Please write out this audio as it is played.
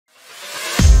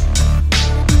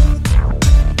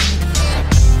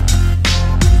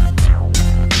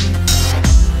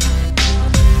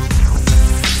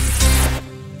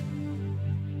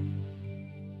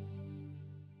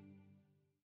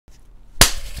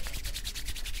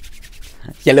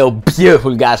Hello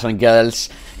beautiful guys and girls.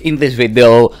 In this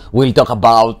video we'll talk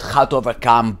about how to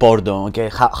overcome boredom,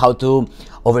 okay? How to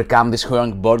overcome this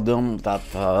chronic boredom that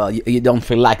you don't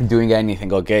feel like doing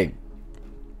anything, okay?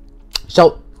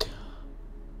 So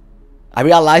I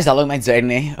realized along my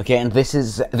journey, okay, and this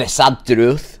is the sad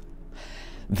truth,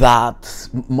 that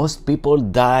most people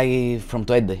die from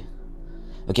 20.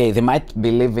 Okay, they might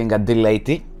be living at the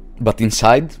 80, but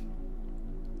inside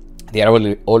they are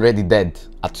already dead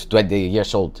at 20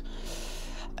 years old.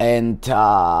 And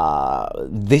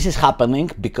this is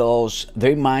happening because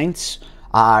their minds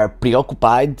are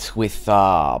preoccupied with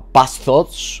past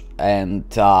thoughts and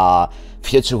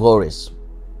future worries.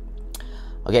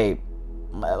 Okay,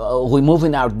 we move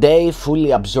in our day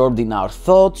fully absorbed in our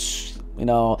thoughts, you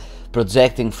know,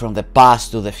 projecting from the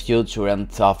past to the future and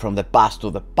from the past to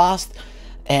the past.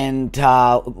 And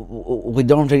we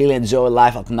don't really enjoy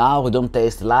life at now, we don't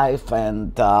taste life,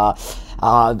 and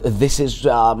this is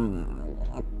what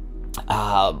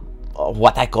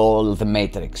I call the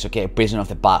matrix, okay, a prison of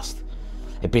the past,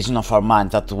 a prison of our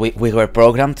mind that we were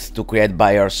programmed to create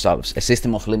by ourselves, a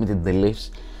system of limited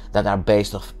beliefs that are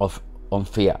based on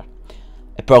fear,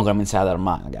 a program inside our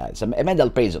mind, guys, a mental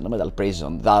prison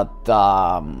that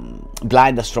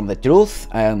blind us from the truth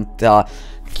and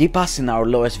keep us in our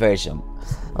lowest version.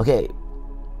 Okay,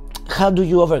 how do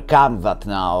you overcome that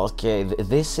now? Okay,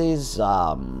 this is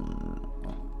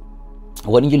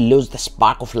when you lose the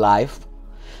spark of life,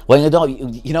 when you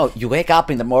don't, you wake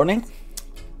up in the morning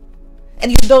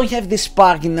and you don't have this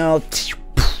spark,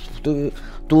 to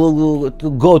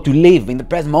go to live in the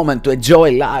present moment, to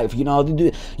enjoy life. You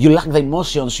lack the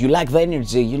emotions, you lack the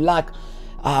energy, you lack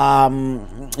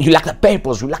the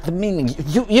purpose, you lack the meaning.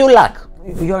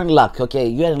 You're in luck. Okay,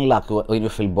 you're in luck when you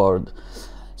feel bored.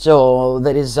 So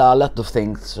there is a lot of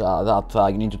things that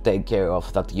you need to take care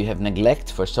of that you have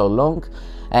neglected for so long,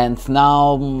 and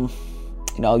now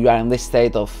you are in this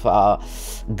state of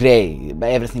gray.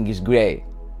 Everything is gray.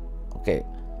 Okay,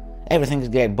 everything is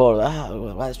gray. Bored.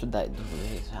 Why should I do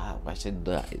this? Why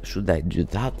should I do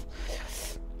that?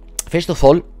 First of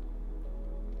all,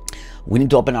 we need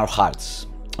to open our hearts.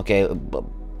 Okay,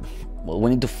 we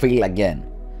need to feel again.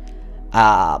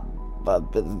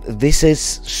 But this is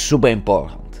super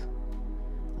important.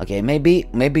 Okay, maybe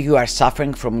you are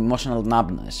suffering from emotional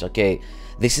numbness. Okay,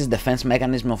 this is the defense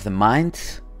mechanism of the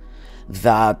mind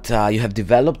that you have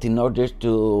developed in order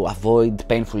to avoid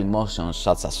painful emotions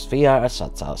such as fear,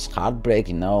 such as heartbreak,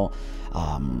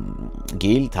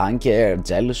 guilt, anger,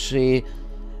 jealousy.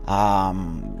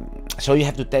 So you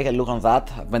have to take a look on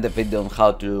that. I've made a video on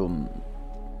how to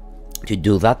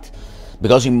do that,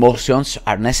 because emotions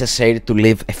are necessary to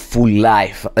live a full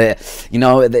life.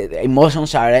 The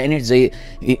emotions are energy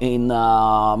in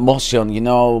motion.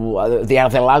 They are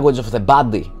the language of the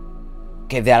body.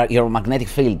 Okay, they are your magnetic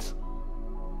field.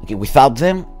 Okay, without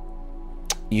them,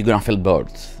 you're gonna feel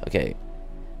bored. Okay,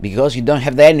 because you don't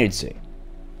have the energy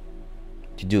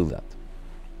to do that.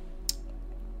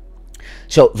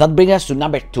 So that brings us to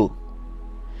number 2,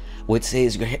 which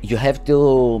is you have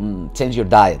to change your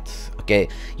diet. Okay,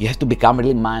 you have to become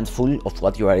really mindful of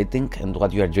what you are eating and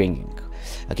what you are drinking.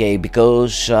 Okay,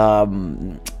 because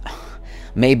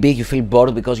maybe you feel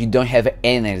bored because you don't have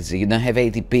energy, you don't have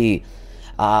ATP.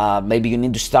 Maybe you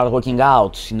need to start working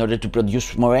out in order to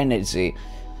produce more energy,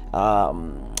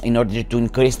 in order to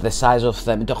increase the size of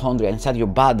the mitochondria inside your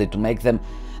body, to make them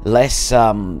less,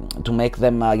 to make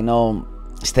them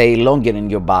stay longer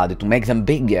in your body, to make them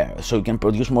bigger so you can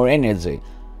produce more energy.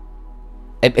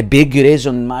 A big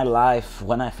reason in my life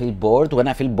when I feel bored, I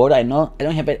know I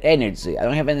don't have energy.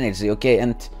 Okay,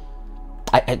 and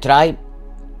I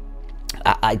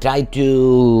try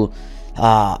to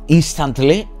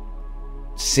instantly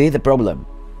see the problem.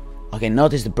 Okay,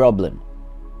 notice the problem.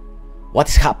 What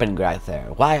is happening right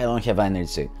there? Why I don't have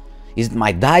energy? Is it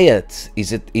my diet?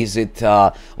 Is it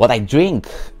what I drink?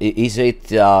 Is it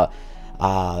the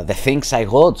things I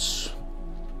watch?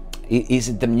 Is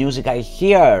it the music I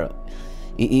hear?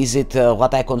 Is it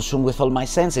what I consume with all my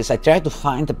senses? I try to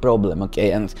find the problem,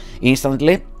 okay, and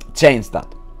instantly change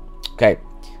that. Okay.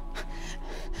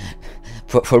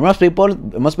 For most people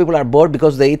are bored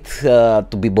because they eat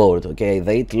to be bored. Okay,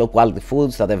 they eat low quality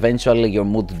foods that eventually your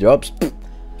mood drops,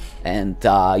 and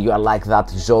you are like that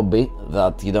zombie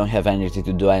that you don't have energy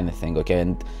to do anything. Okay,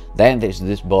 and then there's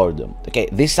this boredom. Okay,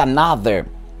 this is another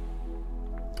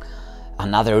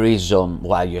reason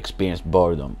why you experience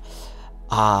boredom.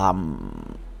 How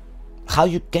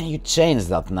can you change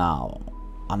that now?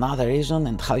 Another reason,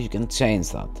 and how you can change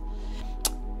that.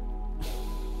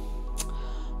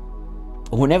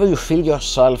 Whenever you feel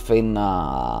yourself in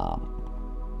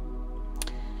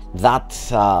that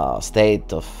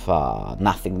state of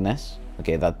nothingness,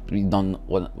 okay, that you don't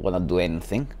want to do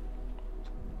anything,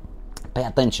 pay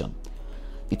attention.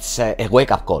 It's a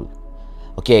wake-up call.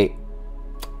 Okay,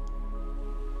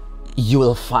 you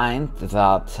will find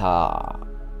that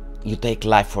you take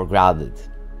life for granted.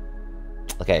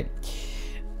 Okay,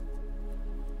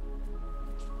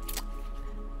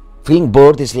 feeling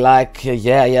bored is like,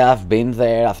 yeah, I've been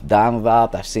there, I've done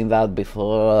that, I've seen that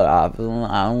before.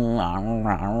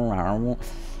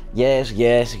 Yes.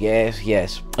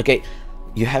 Okay,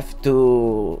 you have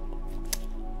to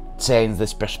change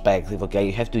this perspective. Okay,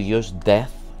 you have to use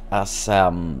death as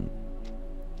a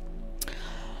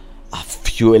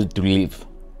fuel to live.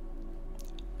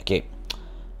 Okay,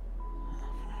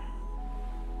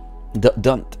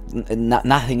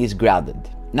 nothing is grounded.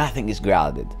 Nothing is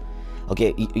grounded.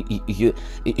 Okay,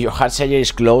 your heart surgery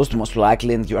is closed most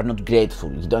likely, and you are not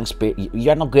grateful. You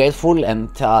are not grateful, and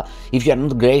if you are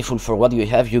not grateful for what you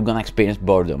have, you're gonna experience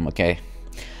boredom. Okay,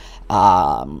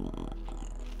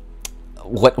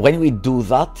 when we do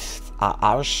that,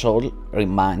 our soul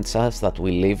reminds us that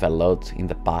we live a lot in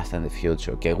the past and the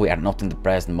future. Okay, we are not in the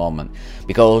present moment,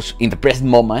 because in the present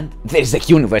moment there is a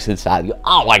universe inside you.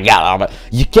 Oh my god,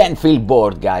 you can't feel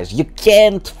bored, guys. You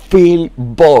can't feel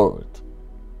bored.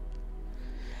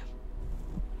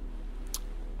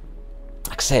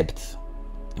 Accept,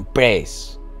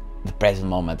 embrace the present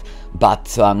moment,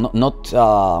 but not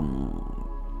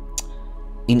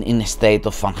in a state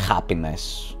of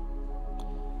unhappiness.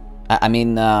 I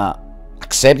mean,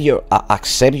 accept your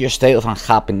state of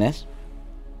unhappiness,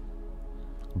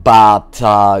 but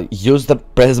use the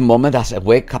present moment as a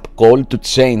wake-up call to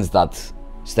change that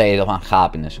state of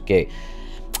unhappiness. Okay,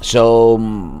 so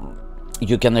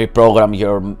you can reprogram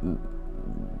your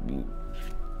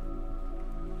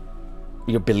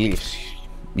beliefs,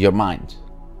 your mind.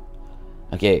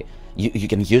 Okay, you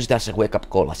can use that as a wake-up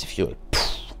call, as a fuel.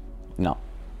 No.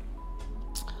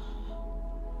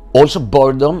 Also,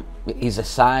 boredom is a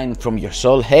sign from your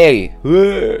soul. Hey,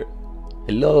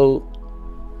 hello.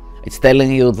 It's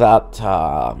telling you that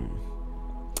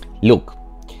look,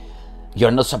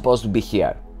 you're not supposed to be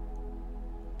here.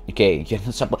 Okay, you're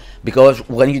not supposed, because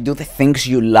when you do the things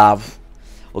you love,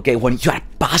 okay, when you are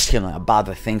passionate about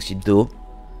the things you do,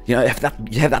 you know,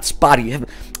 you have that spark, you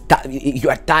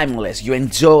are timeless, you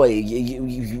enjoy,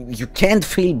 you can't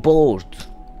feel bored.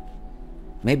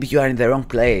 Maybe you are in the wrong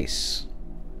place.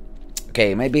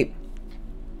 Okay, maybe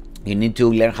you need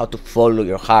to learn how to follow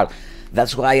your heart.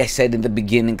 That's why I said in the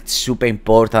beginning, it's super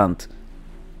important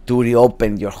to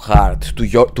reopen your heart,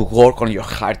 to work on your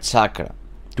heart chakra,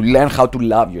 to learn how to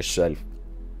love yourself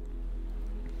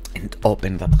and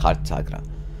open that heart chakra.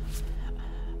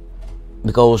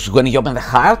 Because when you open the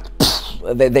heart,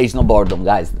 there is no boredom,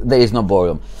 guys. There is no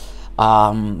boredom.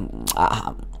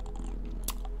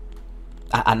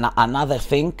 Another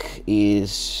thing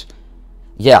is,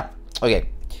 yeah, okay,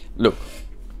 look,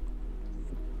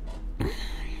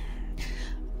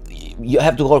 you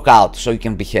have to work out so you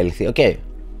can be healthy. Okay,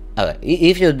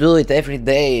 if you do it every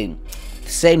day,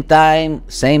 same time,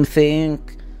 same thing,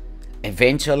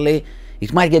 eventually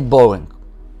it might get boring.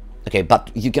 Okay, but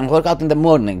you can work out in the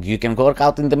morning, you can work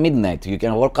out in the midnight, you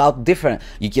can work out different,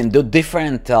 you can do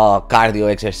different cardio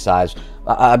exercise.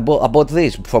 I bought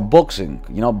this for boxing,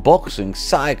 you know, boxing,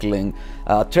 cycling,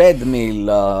 treadmill,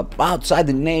 outside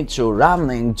in nature,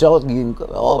 running, jogging.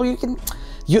 Oh, you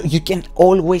can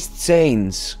always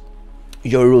change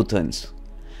your routines.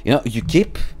 You know, you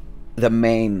keep the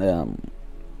main, the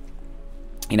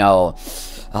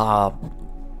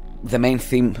main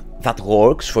theme that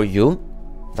works for you,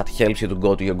 that helps you to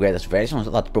go to your greatest version,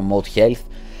 that promote health,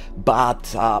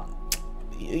 but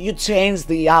you change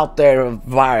the outer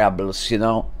variables, you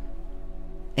know,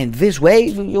 and this way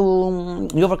you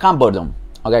overcome boredom.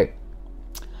 Okay,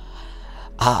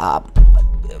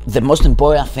 the most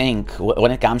important thing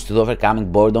when it comes to overcoming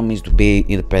boredom is to be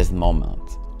in the present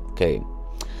moment. Okay,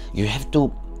 you have to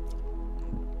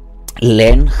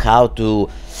learn how to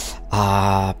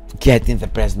get in the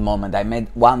present moment. I made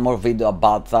one more video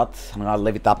about that. I'm gonna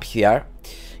leave it up here.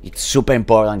 It's super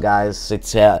important, guys.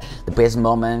 It's the present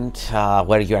moment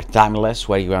where you are timeless,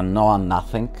 where you are no one,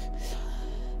 nothing,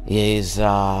 is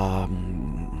the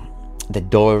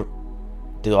door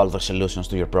to all the solutions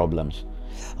to your problems.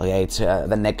 Okay, it's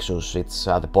the nexus, it's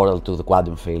the portal to the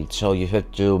quantum field. So you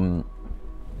have to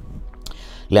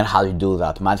learn how to do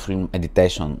that. Mindful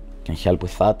meditation can help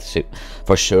with that,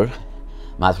 for sure.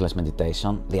 Mindfulness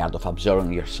meditation, the art of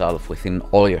observing yourself within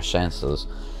all your senses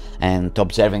and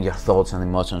observing your thoughts and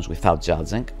emotions without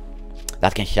judging.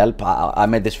 That can help. I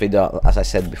made this video, as I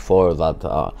said before, that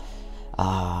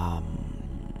I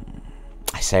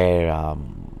share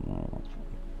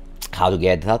how to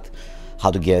get that,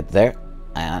 how to get there,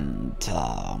 and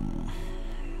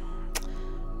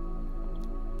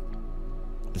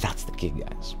that's the key,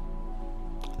 guys.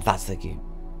 That's the key.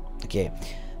 Okay,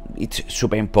 it's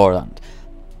super important.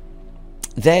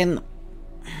 Then,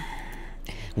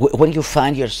 when you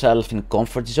find yourself in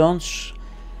comfort zones,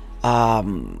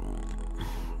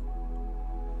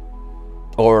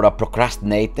 or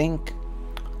procrastinating,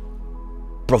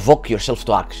 provoke yourself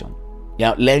to action. You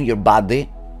know, learn your body,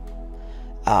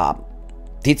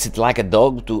 teach it like a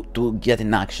dog to get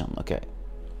in action. Okay,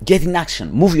 get in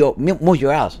action. Move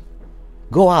your ass.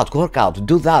 Go out, work out,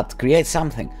 do that, create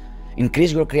something,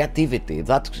 increase your creativity.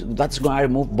 That's gonna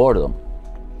remove boredom.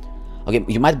 Okay,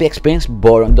 you might be experiencing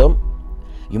boredom.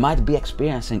 You might be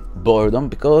experiencing boredom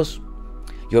because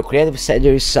your creative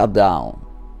center is shut down.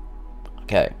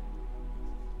 Okay.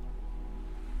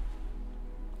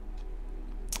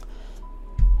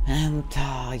 And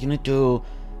you need to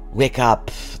wake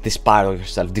up this part of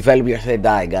yourself. Develop your third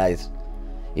eye, guys.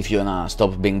 If you wanna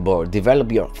stop being bored,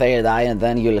 develop your third eye, and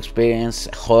then you'll experience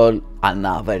a whole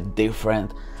another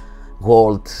different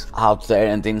world out there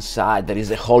and inside. There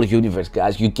is a whole universe,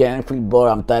 guys. You can't feel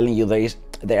bored. I'm telling you,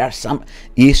 there are some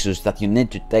issues that you need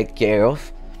to take care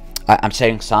of. I'm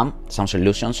sharing some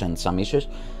solutions and some issues,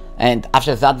 and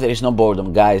after that there is no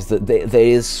boredom, guys. There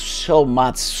is so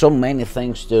many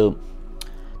things to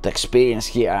experience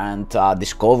here and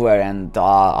discover, and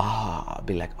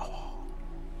be like, oh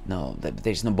no,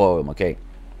 there's no boredom. Okay,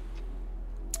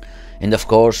 and of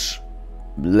course,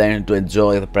 learn to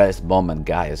enjoy the present moment,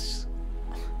 guys.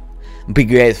 Be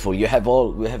grateful. You have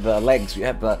legs, you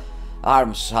have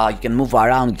arms, you can move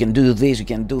around, you can do this, you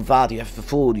can do that, you have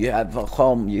food, you have a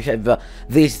home, you have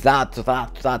this, that.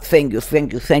 Thank you.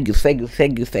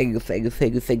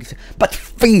 But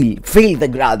feel the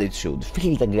gratitude,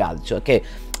 okay?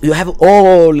 You have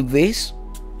all this.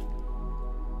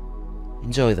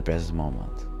 Enjoy the present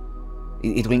moment.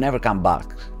 It will never come back,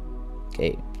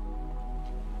 okay?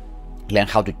 Learn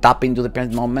how to tap into the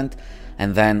present moment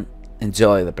and then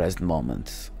enjoy the present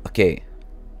moment, okay?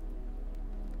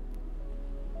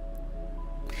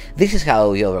 This is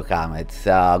how you overcome it.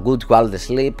 Good quality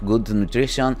sleep, good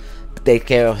nutrition, take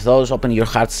care of those, open your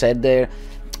heart center,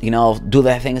 you know, do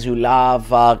the things you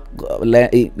love,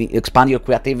 expand your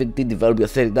creativity, develop your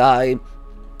third eye,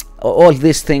 all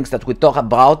these things that we talk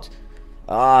about.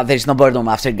 There is no boredom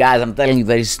after, guys. I'm telling you,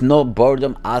 there is no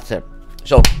boredom after.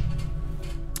 So,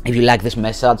 if you like this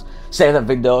message, share the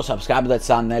video, subscribe to the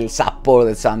channel, support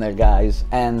the channel, guys,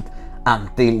 and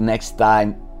until next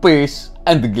time, peace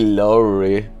and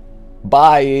glory.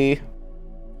 Bye.